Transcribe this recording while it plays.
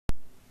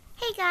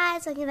Hey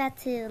guys, welcome back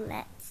to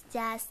Let's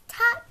Just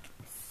Talk.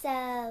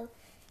 So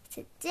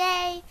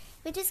today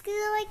we're just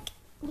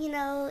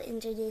gonna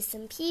introduce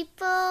some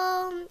people,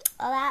 all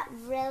that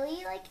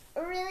really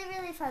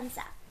fun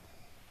stuff.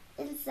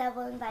 And so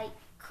we'll invite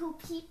cool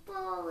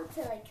people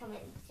to come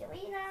and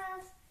join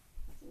us.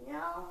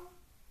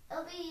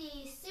 It'll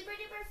be super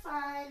duper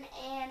fun.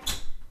 And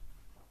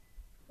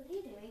what are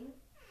you doing?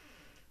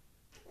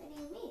 What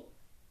do you mean?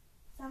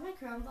 It's not my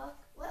Chromebook.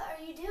 What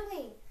are you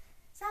doing?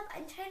 Stop,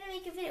 I'm trying to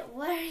make a video.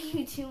 What are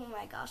you doing? Oh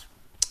my gosh.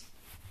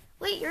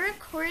 Wait, you're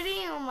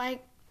recording? Oh my.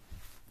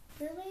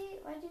 Really?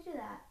 Why'd you do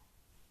that?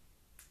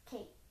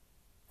 Kate,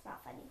 it's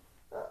not funny.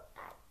 Well,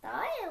 I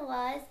thought it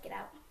was. Get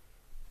out.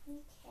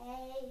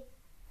 Okay.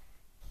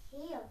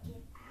 I'll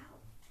get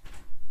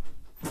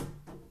out.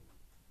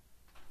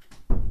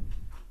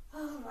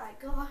 Oh my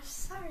gosh.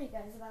 Sorry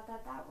guys about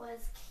that. That was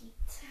Kate.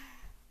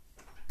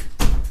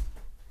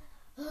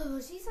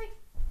 Oh, she's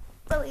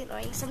really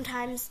annoying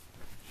sometimes.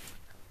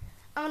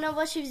 I don't know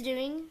what she was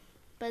doing,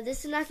 but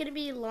this is not going to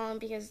be long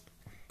because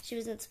she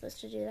wasn't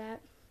supposed to do that.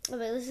 Oh,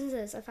 wait, listen to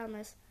this. I found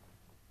this.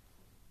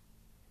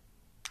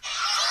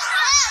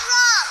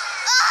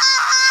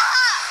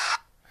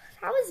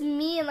 That was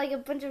me and a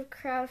bunch of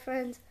crowd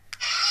friends.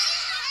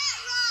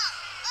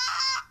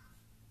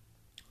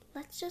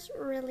 Let's just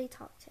really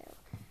talk to.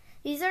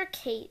 These are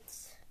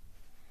Kate's.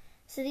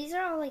 So these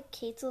are all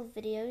Kate's little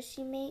videos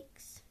she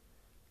makes.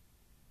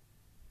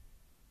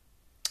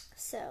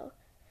 So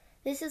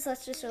this is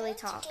Let's Just Really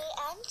Talk. Today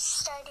I'm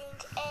starting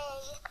a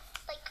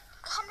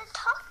kind of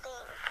talk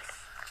thing.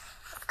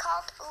 It's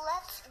called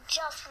Let's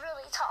Just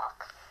Really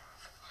Talk.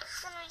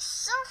 It's gonna be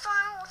so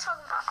fun. We'll talk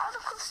about all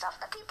the cool stuff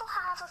that people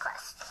have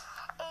requested.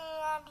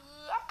 And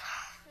yep,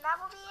 that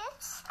will be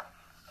it.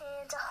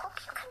 And I hope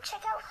you can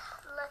check out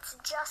Let's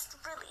Just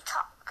Really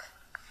Talk.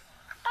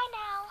 Bye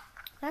now.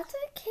 That's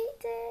what Kate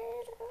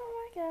did. Oh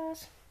my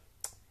gosh.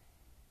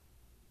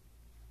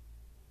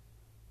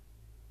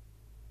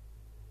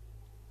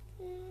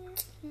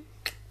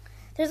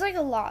 There's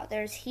a lot.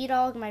 There's He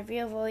Dog, My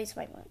Real Voice,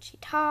 Why Won't She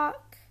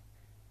Talk?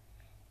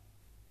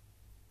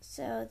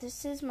 So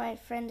this is My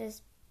Friend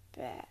Is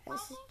Bad. Hey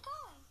people!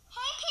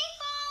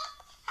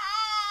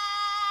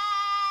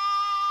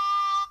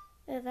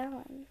 Oh, that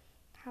one.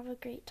 Have a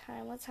great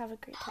time. Let's have a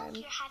great time. Hope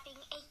you're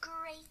having a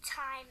great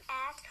time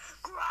at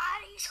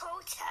Granny's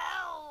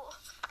Hotel.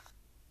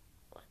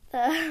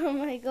 Oh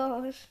my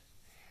gosh.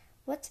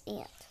 What's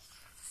Aunt?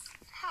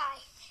 Hi.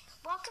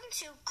 Welcome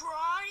to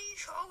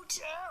Granny's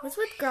Hotel. What's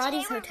with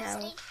Granny's Today Hotel?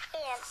 We're visiting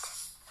ant.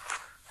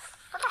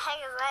 What the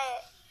heck is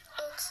that?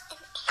 It's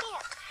an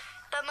ant.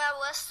 But my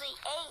Wesley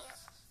ant.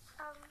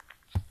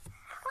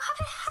 Well,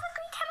 have a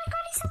great time at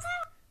Granny's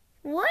Hotel.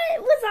 What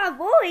was that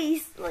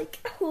voice?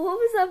 What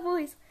was that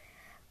voice?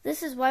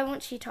 This is Why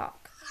Won't She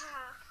Talk?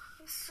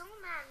 I'm so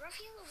mad.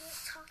 Raphael won't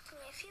talk to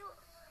me. I feel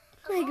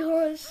Oh my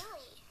gosh.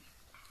 really.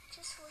 I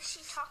just wish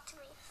she talked to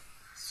me.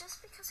 It's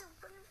just because I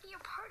wouldn't be a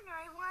partner.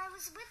 When I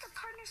was with the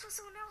partners with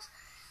someone else,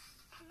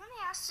 and then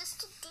I asked just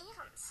to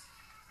dance,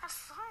 have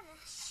fun, and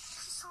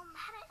she's so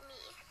mad at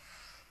me.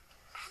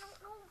 I don't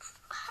know.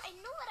 I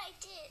know what I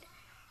did,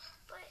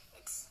 but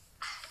it's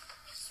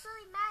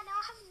really mad. Now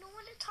I have no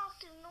one to talk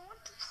to, no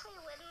one to play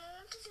with, no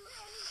one to do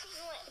anything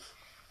with.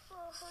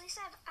 Well, at least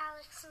I have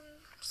Alex and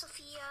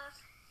Sophia,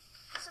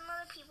 some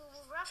other people.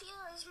 Well,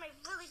 Raphael is my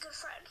really good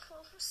friend.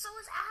 Well, so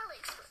is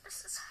Alex, but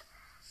this is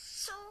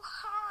so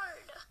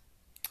hard.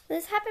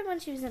 This happened when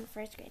she was in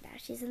first grade. Now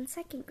she's in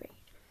second grade.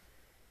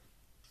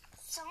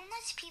 So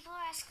much people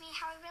ask me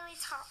how I really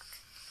talk.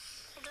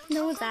 I don't No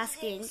talk one's like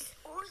asking. This,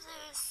 or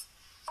this,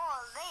 or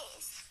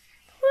this.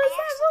 What is I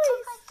that actually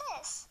voice? talk like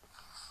this.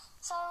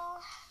 So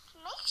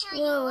make sure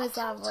Whoa, you is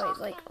that I'm voice?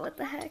 talking What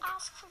the and heck?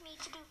 ask for me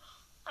to do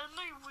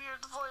any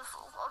weird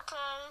voices,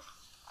 okay?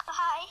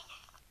 Hi.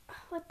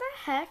 What the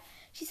heck?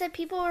 She said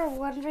people are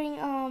wondering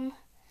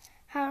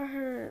how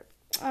her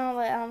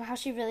how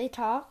she really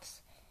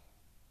talks.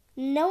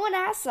 No one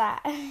asked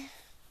that.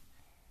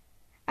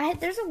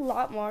 There's a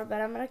lot more, but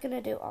I'm not gonna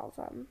do all of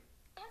them.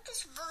 I have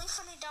this really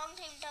funny dog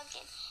named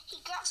Duncan. He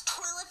grabs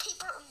toilet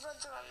paper and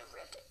runs around and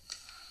rip it.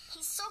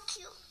 He's so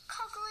cute,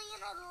 cuddly,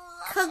 and I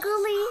love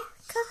Cuggly,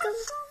 him.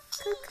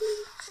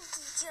 cuggly.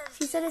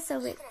 She said it's so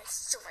weird. He has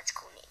so much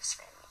cool names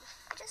for me.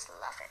 I just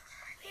love it.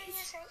 Here he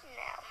is right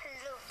now.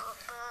 Hello,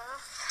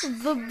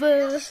 Bubba.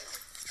 Bubba.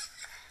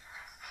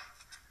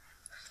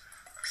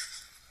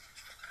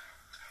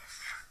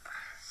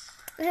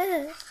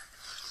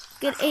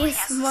 Good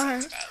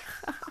ASMR.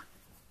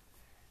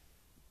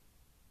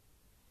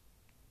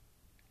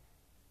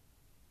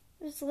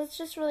 So let's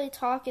just really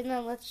talk, and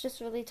then let's just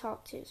really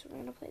talk too. So we're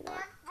gonna play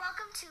that.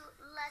 Welcome to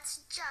Let's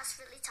Just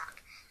Really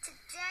Talk.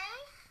 Today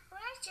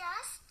we're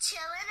just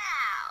chilling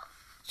out.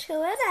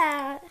 Chill it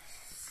out.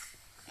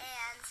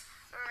 And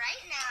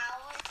right now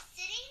we're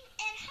sitting,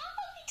 and how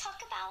about we talk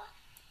about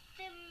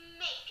the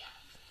makeup?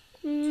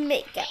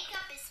 Makeup.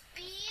 Makeup is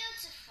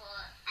beautiful.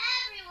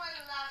 Everyone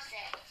loves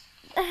it.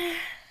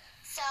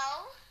 So,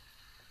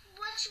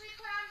 what should we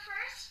put on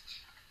first?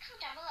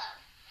 Comment down below.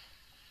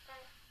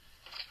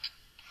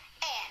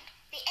 A.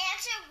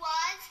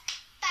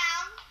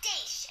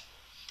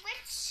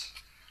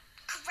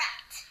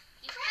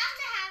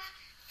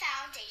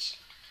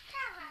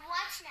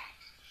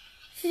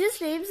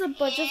 a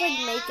bunch of like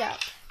makeup.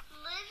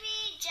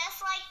 Livy,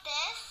 just like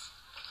this,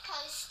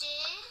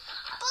 posted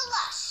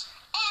blush,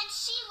 and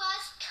she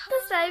was correct.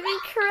 That's not even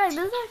correct.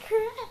 That's not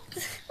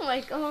correct. Oh my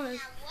gosh. Now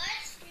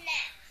what's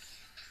next?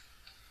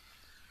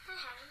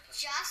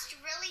 Just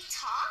really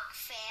talk,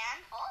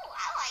 fan. Oh,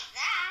 I like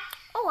that.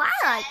 Oh, I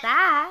like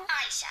that.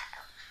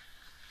 Eyeshadow.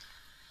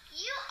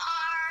 You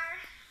are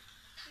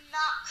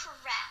not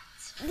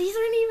correct. These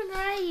aren't even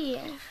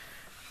right.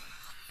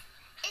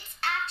 It's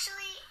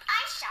actually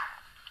eyeshadow.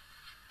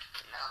 A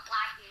little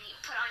black you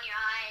put on your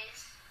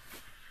eyes.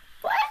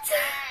 What?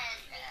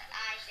 And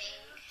I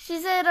think.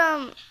 She said,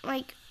 I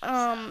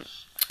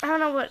don't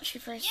know what she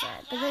first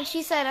said, but then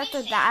she said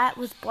after that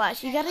was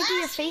blush. You gotta do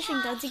your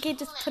facing done. You can't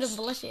just put a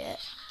blush in it. And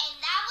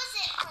that was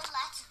it for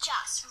Let's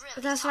Just Really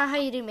But that's Talk. not how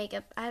you do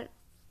makeup. What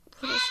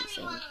is she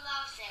saying? Everyone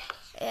loves it.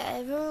 Yeah,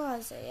 everyone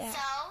loves it, yeah. So,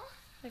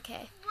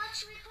 Okay. what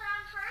should we put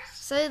on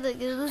first? So, look,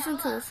 listen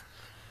to this.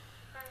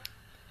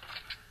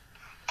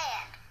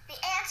 And the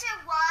answer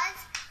was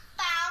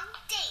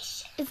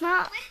foundation. It's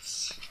not,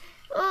 Which,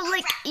 well,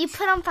 like, you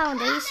put on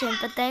foundation,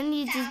 but then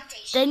you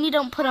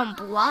don't put on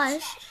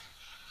blush.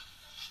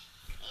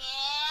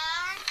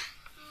 and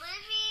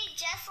Livy,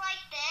 just like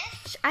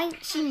this,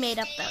 She made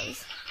up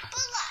those.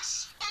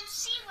 blush. And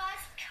she was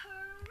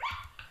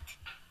correct.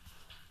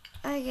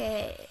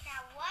 Okay.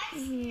 Now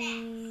what's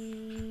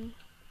next?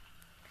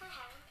 Hmm.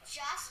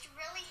 Just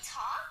really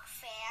talk,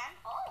 fan.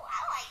 Oh,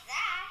 I like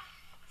that.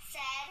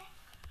 Said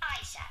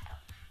eyeshadow.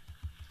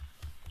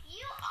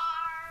 You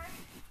are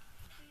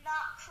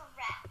not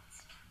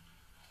correct.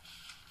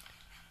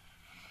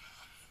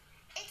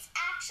 It's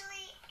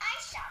actually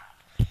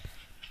eyeshadow.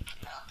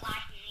 Little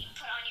black you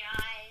put on your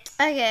eyes.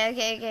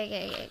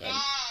 Okay. And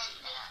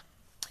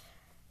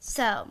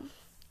So,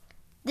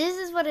 this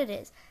is what it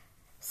is.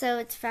 So,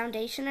 it's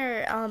foundation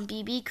or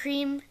BB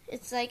cream.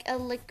 It's like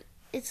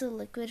it's a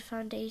liquid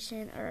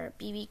foundation or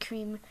BB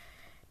cream,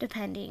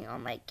 depending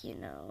on like, you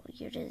know,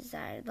 your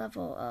desired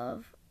level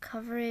of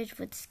coverage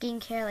with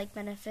skincare, like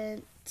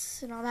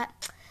benefits and all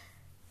that.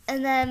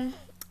 And then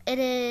it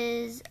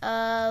is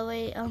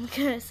sorry,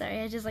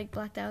 I just like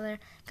blacked out there.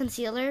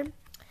 Concealer,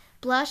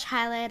 blush,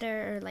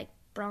 highlighter or like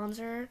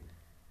bronzer,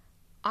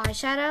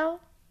 eyeshadow,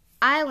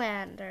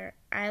 eyeliner,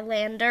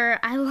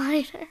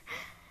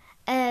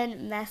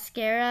 and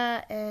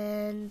mascara,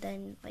 and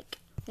then like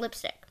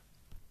lipstick.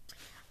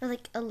 Or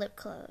like a lip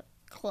color.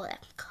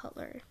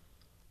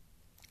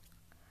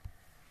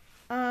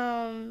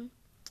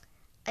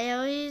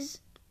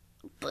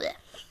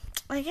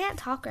 I can't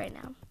talk right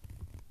now.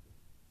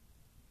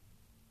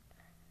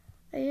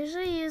 I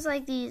usually use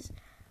like these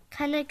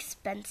kind of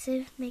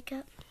expensive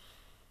makeup.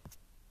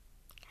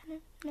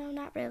 No,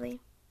 not really.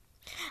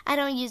 I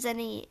don't use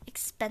any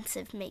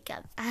expensive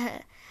makeup.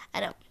 I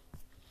don't.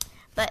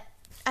 But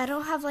I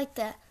don't have like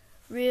the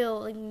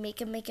real like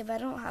makeup. I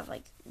don't have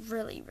like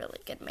really, really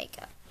good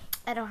makeup.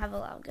 I don't have a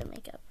lot of good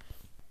makeup.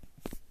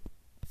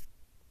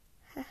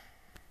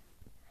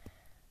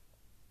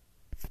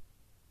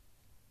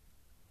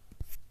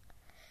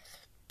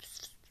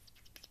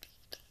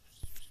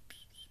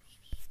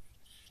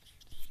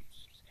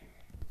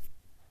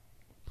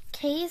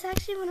 Kay is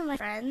actually one of my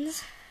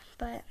friends,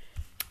 but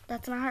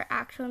that's not her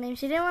actual name.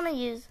 She didn't want to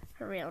use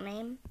her real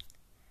name.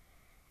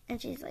 And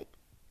she's like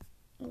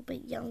a little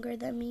bit younger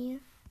than me.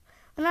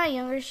 Well, not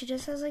younger, she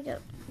just has like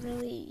a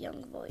really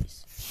young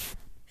voice.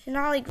 She's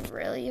not like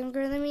really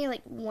younger than me,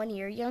 like 1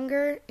 year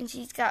younger, and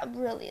she's got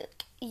really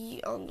like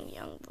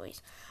young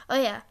voice.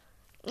 Oh yeah,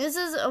 this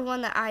is a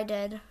one that I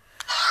did.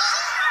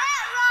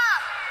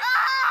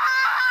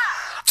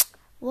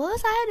 What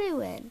was I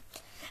doing?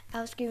 I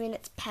was screaming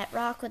it's Pet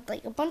Rock with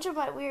like a bunch of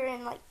we were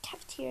in like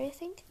cafeteria, I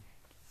think.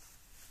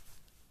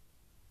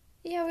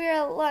 Yeah, we were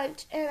at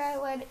lunch, and I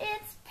went,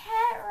 it's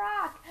Pet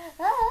Rock.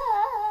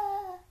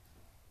 Ah!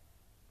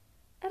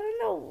 I don't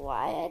know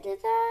why I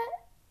did that.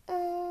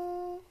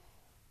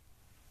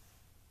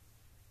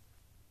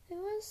 It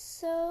was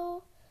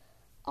so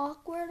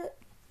awkward.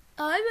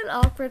 I'm an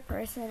awkward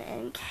person,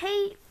 and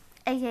Kate,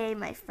 aka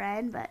my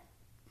friend, but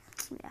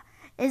yeah,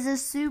 is a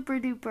super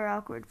duper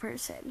awkward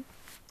person.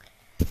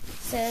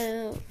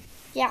 So,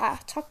 yeah,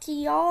 talk to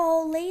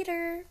y'all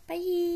later. Bye.